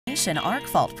combination arc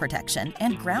fault protection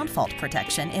and ground fault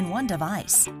protection in one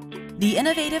device. The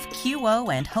innovative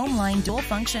QO and Homeline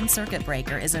dual-function circuit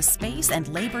breaker is a space and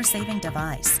labor-saving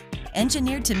device,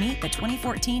 engineered to meet the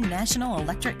 2014 National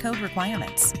Electric Code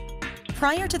requirements.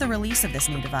 Prior to the release of this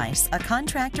new device, a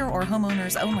contractor or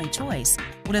homeowner's only choice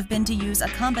would have been to use a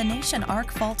combination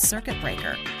arc fault circuit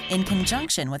breaker in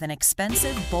conjunction with an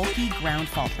expensive, bulky ground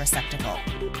fault receptacle.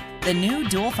 The new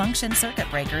dual-function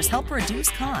circuit breakers help reduce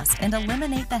cost and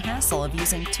eliminate the hassle of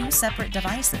using two separate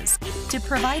devices to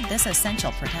provide this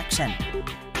essential protection.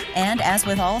 And as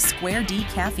with all Square D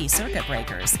CAFI circuit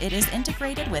breakers, it is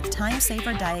integrated with Time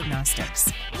Saver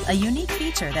Diagnostics, a unique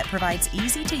feature that provides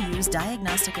easy-to-use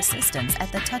diagnostic assistance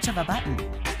at the touch of a button.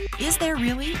 Is there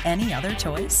really any other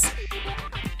choice?